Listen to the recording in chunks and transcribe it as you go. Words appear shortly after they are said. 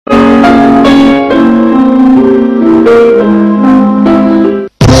மக்கள்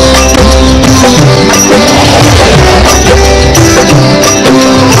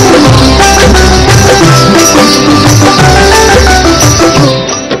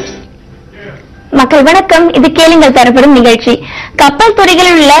வணக்கம். இது கேளுங்கள் தரப்படும் நிகழ்ச்சி. கப்பல்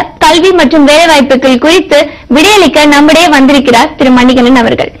துறைகளில் உள்ள கல்வி மற்றும் வேலை வாய்ப்புகள் குறித்து விடையளிக்க நம்மிடையே வந்திருக்கிறார் திரு மணிகண்டன்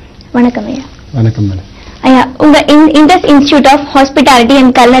அவர்கள். வணக்கம் ஐயா. வணக்கம் மேடம். ஐயா, உங்க Indies institute of hospitality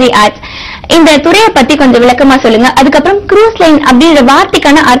and culinary arts இந்த துறையை பத்தி கொஞ்சம் விளக்கமா சொல்லுங்க. அதுக்கப்புறம் க்ரூஸ் லைன் அப்படின்ற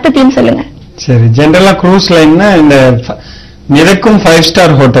வார்த்தைக்கான அர்த்தத்தையும் சொல்லுங்க. சரி, ஜெனரலா க்ரூஸ் லைன்னா இந்த மிதக்கும் 5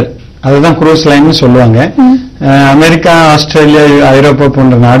 ஸ்டார் ஹோட்டல், அதுதான் க்ரூஸ் லைன் சொல்லுவாங்க. அமெரிக்கா, ஆஸ்திரேலியா, ஐரோப்பா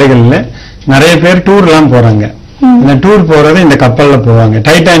போன்ற நாடுகள்ல நிறைய பேர் டூர் எல்லாம் போறாங்க. இந்த டூர் போறது இந்த கப்பல்ல போவாங்க.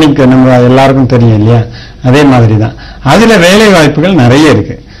 டைட்டானிக் நம்ம எல்லாருக்கும் தெரியும் இல்லையா, அதே மாதிரிதான். அதுல வேலை வாய்ப்புகள் நிறைய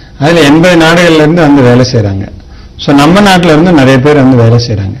இருக்கு. அதுல 80 நாடுகள்ல இருந்து வந்து வேலை செய்யறாங்க. சோ நம்ம நாட்டுல இருந்து நிறைய பேர் வந்து வேலை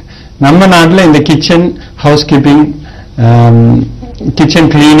செய்யறாங்க. நம்ம நாட்டுல இந்த kitchen, house keeping, kitchen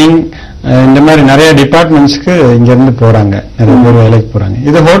cleaning, இந்த மாதிரி நிறைய டிபார்ட்மெண்ட்ஸ்க்கு இங்க இருந்து போறாங்க. நிறைய பேர் வேலைக்கு போறாங்க.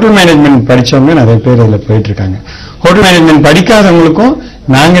 இது ஹோட்டல் மேனேஜ்மெண்ட் படிச்சவங்க நிறைய பேர் இதுல போயிட்டு இருக்காங்க. ஹோட்டல் மேனேஜ்மெண்ட் படிக்காதவங்களுக்கும்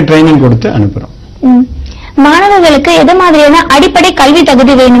நாங்க ட்ரைனிங் கொடுத்து அனுப்புறோம். மாணவர்களுக்கு எது மாதிரியான அடிப்படை கல்வி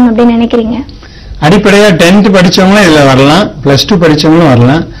தகுதி வேணும் அப்படின்னு நினைக்கிறீங்க? அடிப்படையா 10th படிச்சவங்களும் இதுல வரலாம், +2 படிச்சவங்களும்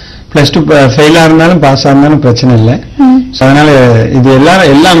வரலாம். +2 ஃபெயிலா இருந்தாலும் பாஸ் இருந்தாலும் பிரச்சனை இல்லை. அதனால இது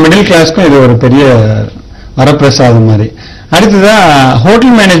எல்லா மிடில் கிளாஸ்க்கும் இது ஒரு பெரிய வரப்பிரசாதம் மாதிரி. அடுத்ததா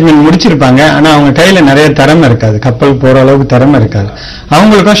ஹோட்டல் மேனேஜ்மெண்ட் முடிச்சிருப்பாங்க, ஆனா அவங்க கையில நிறைய திறமை இருக்காது, கப்பல் போற அளவுக்கு திறமை இருக்காது.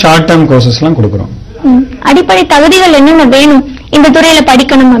 அவங்களுக்கும் ஷார்ட் டேர்ம் கோர்சஸ் எல்லாம் கொடுக்குறோம். அடிப்படை தகுதிகள் என்னென்ன வேணும் இந்த துறையில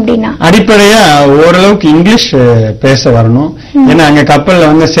படிக்கணும் அப்படின்னா? அடிப்படையா ஓரளவுக்கு இங்கிலீஷ் பேச வரணும். ஏன்னா அங்க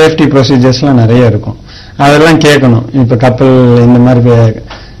கப்பல்ல வந்து சேஃப்டி ப்ரொசீஜர்ஸ் எல்லாம் நிறைய இருக்கும், அதெல்லாம் கேட்கணும். இப்ப கப்பல் இந்த மாதிரி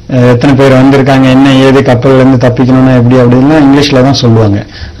எத்தனை பேர் வந்திருக்காங்க, என்ன ஏது, கப்பல்ல இருந்து தப்பிக்கணும்னா எப்படி அப்படின்னா இங்கிலீஷ்ல தான் சொல்லுவாங்க.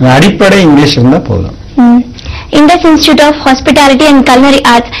 அடிப்படை இங்கிலீஷ் இருந்தா போதும். Indies institute of hospitality and culinary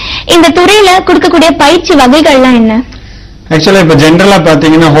arts இந்த துறையில கொடுக்கக்கூடிய பயிற்சி வகைகள்லாம் என்ன? ஆக்சுவலா இப்ப ஜெனரலா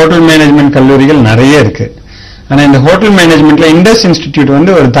பாத்தீங்கன்னா ஹோட்டல் மேனேஜ்மெண்ட் கல்லூரிகள் நிறைய இருக்கு. ஆனா இந்த ஹோட்டல் மேனேஜ்மெண்ட்ல இண்டஸ் இன்ஸ்டிடியூட்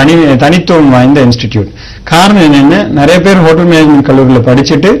வந்து ஒரு தனித்துவம் வாய்ந்த இன்ஸ்டிடியூட். காரணம் என்னன்னா, நிறைய பேர் ஹோட்டல் மேனேஜ்மெண்ட் கல்லூரியில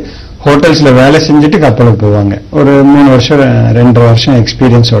படிச்சுட்டு ஹோட்டல்ஸ்ல வேலை செஞ்சுட்டு கப்பலுக்கு போவாங்க, ஒரு 3 வருஷம் 2.5 வருஷம்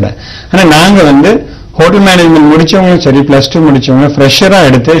எக்ஸ்பீரியன்ஸோட. ஆனா நாங்க வந்து ஹோட்டல் மேனேஜ்மெண்ட் முடிச்சவங்களும் சரி, +2 முடிச்சவங்க ஃப்ரெஷரா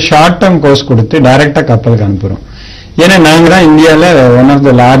எடுத்து ஷார்ட் டேர்ம் கோர்ஸ் கொடுத்து டைரக்டா கப்பலுக்கு அனுப்புறோம். ஏன்னா நாங்க தான் இந்தியால one of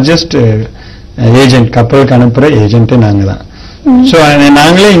the largest agent, கப்பலுக்கு அனுப்புற ஏஜென்ட் நாங்க தான். சோ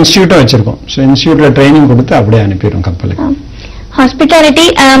நாங்களே இன்ஸ்டிடியூட்டும் வச்சிருக்கோம். சோ இன்ஸ்டிடியூட்ல ட்ரைனிங் கொடுத்து அப்படியே அனுப்பிடுறோம் கப்பலுக்கு. ஹாஸ்பிட்டாலிட்டி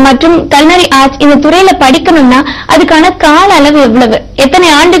மற்றும் கல்னரி ஆர்ட்ஸ் இந்த துறையில படிக்கணும்னா அதுக்கான கால அளவு எவ்வளவு, எத்தனை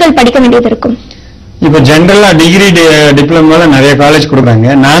ஆண்டுகள் படிக்க வேண்டியது இருக்கும்? இப்ப ஜெனரலா டிகிரி டிப்ளமோல நிறைய காலேஜ் கொடுக்குறாங்க.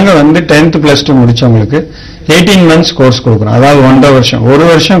 நாங்க வந்து 10th +2 முடிச்சவங்களுக்கு 18 months கோர்ஸ் கொடுக்குறோம். அதாவது 1.5 வருஷம். 1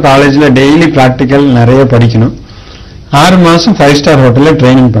 வருஷம் காலேஜ்ல டெய்லி பிராக்டிக்கல் நிறைய படிக்கணும். 6 மாசம் 5 ஸ்டார் ஹோட்டல்ல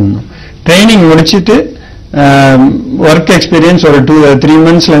ட்ரைனிங் பண்ணணும். ட்ரைனிங் முடிச்சிட்டு ஒர்க் எக்ஸ்பீரியன்ஸ் ஒரு 3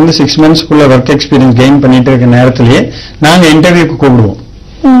 monthsல இருந்து 6 monthsக்குள்ள ஒர்க் எக்ஸ்பீரியன்ஸ் கெயின் பண்ணிட்டு இருக்க நேரத்திலேயே நாங்க இன்டர்வியூக்கு கூப்பிடுவோம்.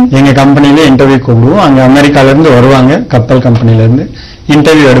 எங்க கம்பெனில இன்டர்வியூ கூப்பிடுவோம். அங்க அமெரிக்கால இருந்து வருவாங்க, கப்பல் கம்பெனில இருந்து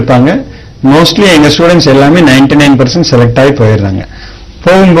இன்டர்வியூ எடுப்பாங்க. மோஸ்ட்லி எங்க ஸ்டூடெண்ட்ஸ் எல்லாமே 99% செலக்ட் ஆகி போயிடுறாங்க.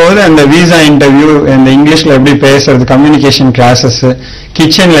 போகும்போது அந்த விசா இன்டர்வியூ, இந்த இங்கிலீஷ்ல எப்படி பேசுறது, கம்யூனிகேஷன் கிளாஸஸ்,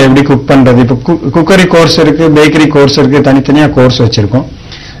 கிச்சன்ல எப்படி குக் பண்றது, இப்ப குக்கரி கோர்ஸ் இருக்கு, பேக்கரி கோர்ஸ் இருக்கு, தனித்தனியா கோர்ஸ் வச்சிருக்கோம்.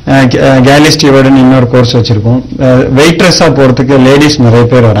 கேலி ஸ்டீவர்டுன்னு இன்னொரு கோர்ஸ் வச்சிருக்கோம். வெயிட்ரஸா போறதுக்கு லேடிஸ் நிறைய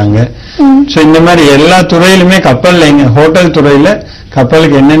பேர் வராங்க. சோ இந்த மாதிரி எல்லா துறையிலுமே கப்பல்ல, எங்க ஹோட்டல் துறையில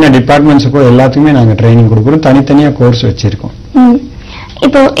கப்பலுக்கு என்னென்ன டிபார்ட்மெண்ட்ஸ் இருக்கோ எல்லாத்துக்குமே நாங்க ட்ரைனிங் கொடுக்குறோம். தனித்தனியா கோர்ஸ் வச்சிருக்கோம்.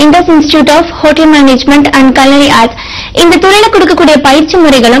 இப்போ Indies institute of hotel management and culinary arts இந்த துறையில கொடுக்கக்கூடிய பயிற்சி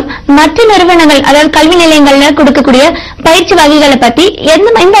முறைகளும் மற்ற நிறுவனங்கள், அதாவது கல்வி நிலையங்கள்ல கொடுக்கக்கூடிய பயிற்சி வகைகளை பத்தி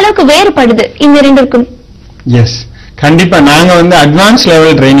எந்த அளவுக்கு வேறுபடுது இந்த இரண்டுக்கும்? எஸ், கண்டிப்பா. நாங்க வந்து அட்வான்ஸ்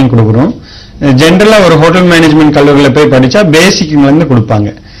லெவல் ட்ரைனிங் கொடுக்குறோம். ஜெனரலா ஒரு ஹோட்டல் மேனேஜ்மெண்ட் கல்லூரியில போய் படிச்சா பேசிக் வந்து கொடுப்பாங்க.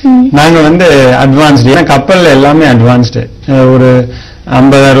 நாங்க வந்து அட்வான்ஸ்டு. ஏன்னா கப்பல்ல எல்லாமே அட்வான்ஸ்டு. ஒரு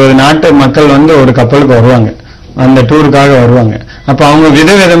 50-60 நாட்டு மக்கள் வந்து ஒரு கப்பலுக்கு வருவாங்க, அந்த டூருக்காக வருவாங்க. அப்ப அவங்க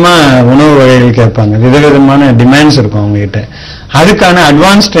விதவிதமா உணவு வகைகள் கேட்பாங்க, விதவிதமான டிமாண்ட்ஸ் இருக்கும் அவங்க கிட்ட. அதுக்கான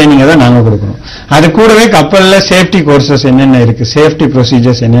அட்வான்ஸ் ட்ரைனிங்கை தான் நாங்க கொடுக்குறோம். அது கூடவே கப்பல்ல சேஃப்டி கோர்சஸ் என்னென்ன இருக்கு, சேஃப்டி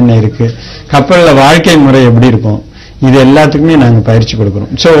ப்ரொசீஜர்ஸ் என்னென்ன இருக்கு, கப்பல்ல வாழ்க்கை முறை எப்படி இருக்கும், இது எல்லாத்துக்குமே நாங்க பயிற்சி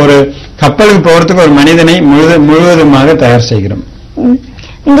கொடுக்கிறோம். சோ ஒரு கப்பலுக்கு போறதுக்கு ஒரு மனிதனை முழுவதுமாக தயார் செய்கிறோம்.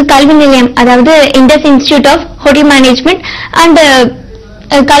 இந்த கல்வி நிலையம், அதாவது Indies institute of hotel management and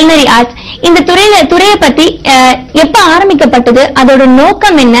culinary arts, இந்த துறையை பத்தி எப்ப ஆரம்பிக்கப்பட்டது, அதோட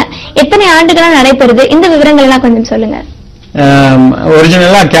நோக்கம் என்ன, எத்தனை ஆண்டுகளா நடைபெறுது, இந்த விவரங்கள் எல்லாம் கொஞ்சம் சொல்லுங்க.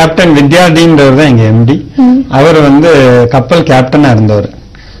 ஒரிஜினலா கேப்டன் வித்யார்த்தின்றவர் தான் எங்க எம்டி. அவர் வந்து கப்பல் கேப்டனா இருந்தவர்.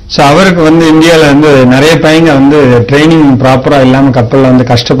 ஸோ அவருக்கு வந்து இந்தியாவில் வந்து நிறைய பையங்க வந்து ட்ரைனிங் ப்ராப்பரா இல்லாம கப்பல்ல வந்து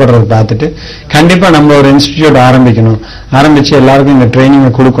கஷ்டப்படுறத பார்த்துட்டு கண்டிப்பா நம்ம ஒரு இன்ஸ்டிடியூட் ஆரம்பிச்சு எல்லாருக்கும் இந்த ட்ரைனிங்கை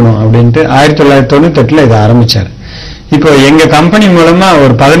கொடுக்கணும் அப்படின்ட்டு 1998 இதை ஆரம்பிச்சாரு. இப்போ எங்க கம்பெனி மூலமா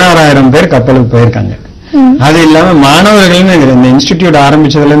ஒரு 16,000 பேர் கப்பலுக்கு போயிருக்காங்க. அது இல்லாம மாணவர்கள் இந்த இன்ஸ்டிடியூட்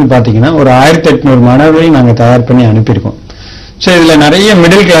ஆரம்பிச்சதுல இருந்து பாத்தீங்கன்னா ஒரு 1800 மாணவர்கள் நாங்க தயார் பண்ணி அனுப்பியிருக்கோம். ஸோ இதுல நிறைய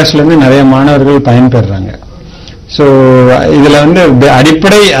மிடில் கிளாஸ்ல இருந்து நிறைய மாணவர்கள் பயன்பெறாங்க. ஸோ இதுல வந்து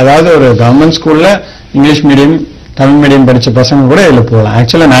அடிப்படை, அதாவது ஒரு கவர்மெண்ட் ஸ்கூல்ல இங்கிலீஷ் மீடியம் தமிழ் மீடியம் படிச்ச பசங்க கூட இதுல போகலாம்.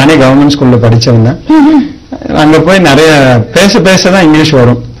 ஆக்சுவலா நானே கவர்மெண்ட் ஸ்கூல்ல படிச்சிருந்தேன். அங்க போய் நிறைய பேசதான் இங்கிலீஷ்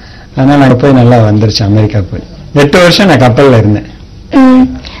வரும். அதனால அங்க போய் நல்லா வந்துருச்சு. அமெரிக்கா போய் 8 வருஷம் நான் கப்பல்ல இருந்தேன்.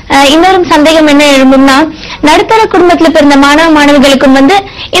 இன்னொரு சந்தேகம் என்ன எழும்பும்னா, நடுத்தர குடும்பத்துல பிறந்த மாணவர்களுக்கும் வந்து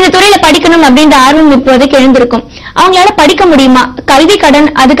இந்த துறையில படிக்கணும் அப்படின்ற ஆர்வம் இப்போதைக்கு எழுந்திருக்கும். அவங்களால படிக்க முடியுமா? கல்வி கடன்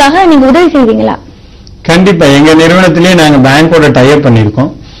அதுக்காக நீங்க உதவி செய்வீங்களா? கண்டிப்பா. எங்க நிறுவனத்திலேயே நாங்க பேங்கோட டைப் பண்ணிருக்கோம்.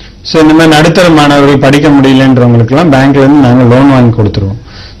 சோ இந்த மாதிரி நடுத்தர மாணவர்கள் படிக்க முடியலன்றவங்களுக்கு எல்லாம் பேங்க்ல இருந்து நாங்க லோன் வாங்கி கொடுத்துருவோம்.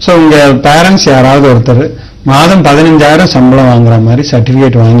 சோ உங்க பேரண்ட்ஸ் யாராவது ஒருத்தர் மாதம் 15,000 சம்பளம் வாங்குற மாதிரி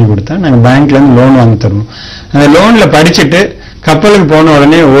சர்டிபிகேட் வாங்கி கொடுத்தா நாங்க பேங்க்ல இருந்து லோன் வாங்கி தருவோம். அந்த லோன்ல படிச்சுட்டு கப்பலுக்கு போன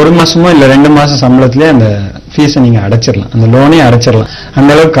உடனே 1 மாசமோ இல்ல 2 மாசம் சம்பளத்திலே அந்த ஃபீஸை நீங்க அடைச்சிடலாம், அந்த லோனே அடைச்சிடலாம். அந்த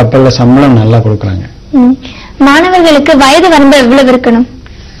அளவுக்கு கப்பல்ல சம்பளம் நல்லா கொடுக்குறாங்க. மாணவர்களுக்கு வயது வரம்பு எவ்வளவு இருக்கணும்?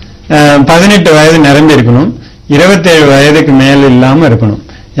 18 வயது நிரம்பி இருக்கணும். 27 வயதுக்கு மேல இல்லாம இருக்கணும்.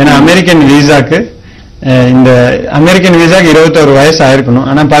 ஏன்னா அமெரிக்கன் விசாக்கு 21 வயசு ஆயிருக்கணும்.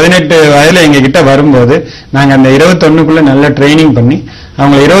 ஆனா 18 வயதுல எங்க கிட்ட வரும்போது நாங்க அந்த 21க்குள்ள நல்ல ட்ரைனிங் பண்ணி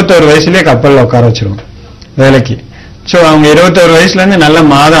அவங்க 21 வயசுலயே கப்பல்ல உட்கார வச்சிருவோம் வேலைக்கு. சோ அவங்க 21 வயசுல இருந்து நல்ல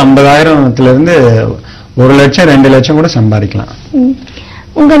மாதம் 50,000 இருந்து 1 லட்சம் 2 லட்சம் கூட சம்பாதிக்கலாம்.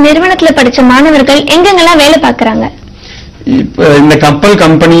 உங்க நிறுவனத்துல படிச்ச மாணவர்கள் எங்கெங்கெல்லாம் வேலை பார்க்கறாங்க? இப்ப இந்த கப்பல்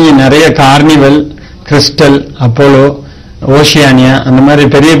கம்பெனி நிறைய கார்னிவல், கிறிஸ்டல், அப்போலோ, ஓஷியானியா அந்த மாதிரி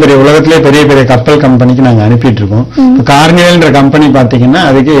பெரிய பெரிய உலகத்திலே பெரிய பெரிய கப்பல் கம்பெனிக்கு நாங்க அனுப்பிட்டு இருக்கோம். இப்ப கார்னிவல்ன்ற கம்பெனி பாத்தீங்கன்னா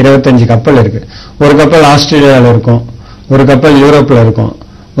அதுக்கு 25 கப்பல் இருக்கு. ஒரு கப்பல் ஆஸ்திரேலியால இருக்கும், ஒரு கப்பல் யூரோப்ல இருக்கும்,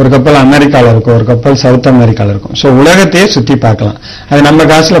 ஒரு கப்பல் அமெரிக்கால இருக்கும், ஒரு கப்பல் சவுத் அமெரிக்கால இருக்கும். சோ உலகத்தையே சுத்தி பார்க்கலாம். அது நம்ம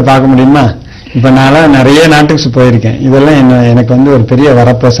காசுல பார்க்க முடியுமா? இப்ப நான் நிறைய நாட்டுக்கு போயிருக்கேன். இதெல்லாம் எனக்கு வந்து ஒரு பெரிய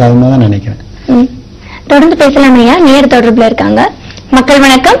வரப்பிரசாதமா தான் நினைக்கிறேன். தொடர்ந்து பேசலாம் ஐயா. நேர் தொடர்புல இருக்காங்க. மக்கள்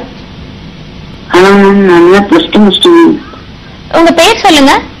வணக்கம். உங்க பேர்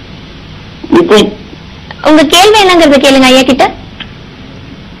சொல்லுங்க. உங்க கேள்வி என்னங்கறத கேளுங்க ஐயா கிட்ட.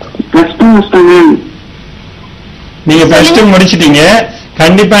 நீங்க பிளஸ் 2 முடிச்சிட்டீங்க.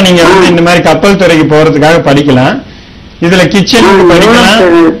 கண்டிப்பா நீங்க வந்து இந்த மாதிரி கப்பல் துறைக்கு போறதுக்காக படிக்கலாம். இதுல கிச்சனுக்கு படிக்கலாம்,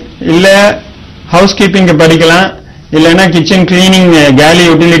 இல்ல ஹவுஸ் கீப்பிங்க்கு படிக்கலாம், இல்லன்னா கிச்சன் கிளீனிங், கேலி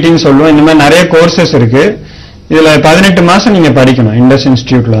யூட்டிலிட்டின்னு சொல்லுவோம். இந்த மாதிரி நிறைய கோர்சஸ் இருக்கு. இதுல 18 மாசம் நீங்க படிக்கணும் இண்டஸ்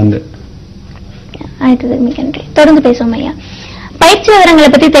இன்ஸ்டிடியூட்ல வந்து. தொடர்ந்து பேசுவோம் ஐயா. பயிற்சி விவரங்களை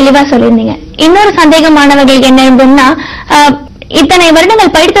பத்தி தெளிவா சொல்லியிருந்தீங்க. இன்னொரு சந்தேகமானவர்களுக்கு என்ன இருந்தோம்னா, இத்தனை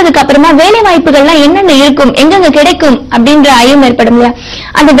வருடங்கள் படித்ததுக்கு அப்புறமா வேலை வாய்ப்புகள்லாம் என்னென்ன இருக்கும், எங்கெங்க கிடைக்கும் அப்படின்ற ஐயம் ஏற்படும் இல்லையா?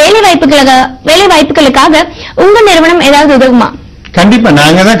 அந்த வேலை வாய்ப்புகளுக்காக உங்க நிறுவனம் ஏதாவது உதவுமா? கண்டிப்பா.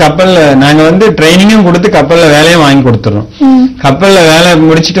 நாங்க வந்து ட்ரைனிங்கும் கொடுத்து கப்பல்ல வேலையும் வாங்கி கொடுத்துறோம். கப்பல்ல வேலை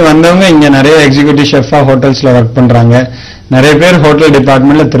முடிச்சுட்டு வந்தவங்க இங்க நிறைய எக்ஸிகியூட்டிவ் ஷெஃபா ஹோட்டல்ஸ்ல ஒர்க் பண்றாங்க. நிறைய பேர் ஹோட்டல்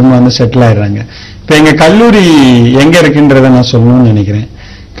டிபார்ட்மெண்ட்ல திரும்ப வந்து செட்டில் ஆயிடுறாங்க. இப்ப எங்க கல்லூரி எங்க இருக்குன்றத நான் சொல்லணும்னு நினைக்கிறேன்.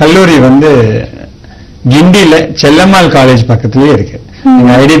 கல்லூரி வந்து கிண்டியில செல்லம்மாள் காலேஜ் பக்கத்திலேயே இருக்கு.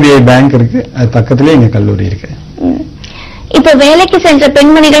 எங்க IDBI பேங்க் இருக்கு, அது பக்கத்திலேயே எங்க கல்லூரி இருக்கு. இப்ப வேலைக்கு சென்ற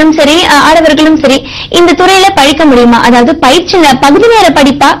பெண்மணிகளும் சரி ஆடவர்களும் சரி இந்த துறையில படிக்க முடியுமா? அதாவது பகுதி நேர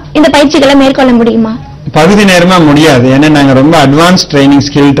படிப்பா இந்த பயிற்சிகளை மேற்கொள்ள முடியுமா? பகுதி நேரமா முடியாது. ஏன்னா நாங்க ரொம்ப அட்வான்ஸ் ட்ரைனிங்,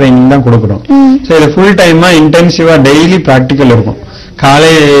 ஸ்கில் ட்ரைனிங் தான் கொடுக்குறோம். சோ இது ஃபுல் டைமா இன்டென்சிவா டெய்லி பிராக்டிக்கல் இருக்கும்.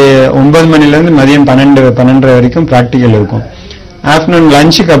 காலை 9 மணில இருந்து மதியம் 12 வரைக்கும் பிராக்டிக்கல் இருக்கும். ஆஃப்டர்நூன்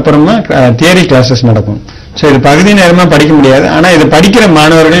லஞ்சுக்கு அப்புறமா தியரி கிளாஸஸ் நடக்கும். சோ இது பகுதி நேரமா படிக்க முடியாது. ஆனா இது படிக்கிற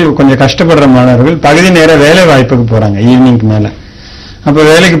மாணவர்கள், கொஞ்சம் கஷ்டப்படுற மாணவர்கள் பகுதி நேர வேலை வாய்ப்புக்கு போறாங்க ஈவினிங்க்கு மேல. அப்ப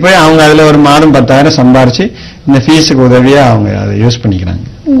வேலைக்கு போய் அவங்க அதுல ஒரு மாதம் 10,000 சம்பாரிச்சு இந்த ஃபீஸுக்கு உதவியா அவங்க அதை யூஸ் பண்ணிக்கிறாங்க.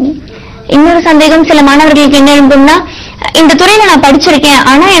 இன்னொரு சந்தேகம் சில மாணவர்களுக்கு என்ன இருக்கும்னா, இந்த துறையில நான் படிச்சிருக்கேன்,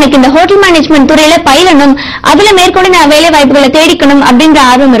 ஆனா எனக்கு இந்த ஹோட்டல் மேனேஜ்மெண்ட் துறையில பயிலணும், அதுல மேற்கொண்டு நான் வேலை வாய்ப்புகளை தேடிக்கணும் அப்படின்ற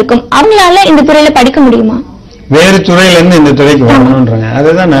ஆர்வம் இருக்கும். அவங்களால இந்த துறையில படிக்க முடியுமா? வேறு துறையில இருந்து இந்த துறைக்கு வரணும்ன்றாங்க.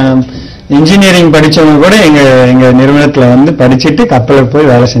 அதுதான் நான் இன்ஜினியரிங் படிச்சவங்க கூட எங்க நிறுவனத்துல வந்து படிச்சுட்டு கப்பலுக்கு போய்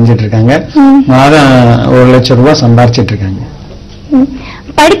வேலை செஞ்சுட்டு இருக்காங்க. மாதம் 1 லட்சம் ரூபாய் சம்பாரிச்சிட்டு இருக்காங்க.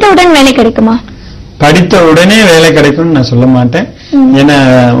 படித்தவுடன் வேலை கிடைக்குமா? படித்த உடனே வேலை கிடைக்கும்னு நான் சொல்ல மாட்டேன். ஏன்னா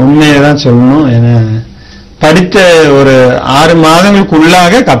உண்மையதான் சொல்லணும். ஏன்னா படித்த ஒரு 6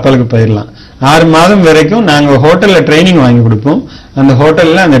 மாதங்களுக்குள்ளாக கப்பலுக்கு போயிடலாம். 6 மாதம் வரைக்கும் நாங்க ஹோட்டல்ல ட்ரைனிங் வாங்கி கொடுப்போம். அந்த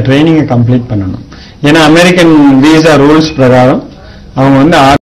ஹோட்டல்ல அந்த ட்ரைனிங்கை கம்ப்ளீட் பண்ணணும். ஏன்னா அமெரிக்கன் விசா ரூல்ஸ் பிரகாரம் அவங்க வந்து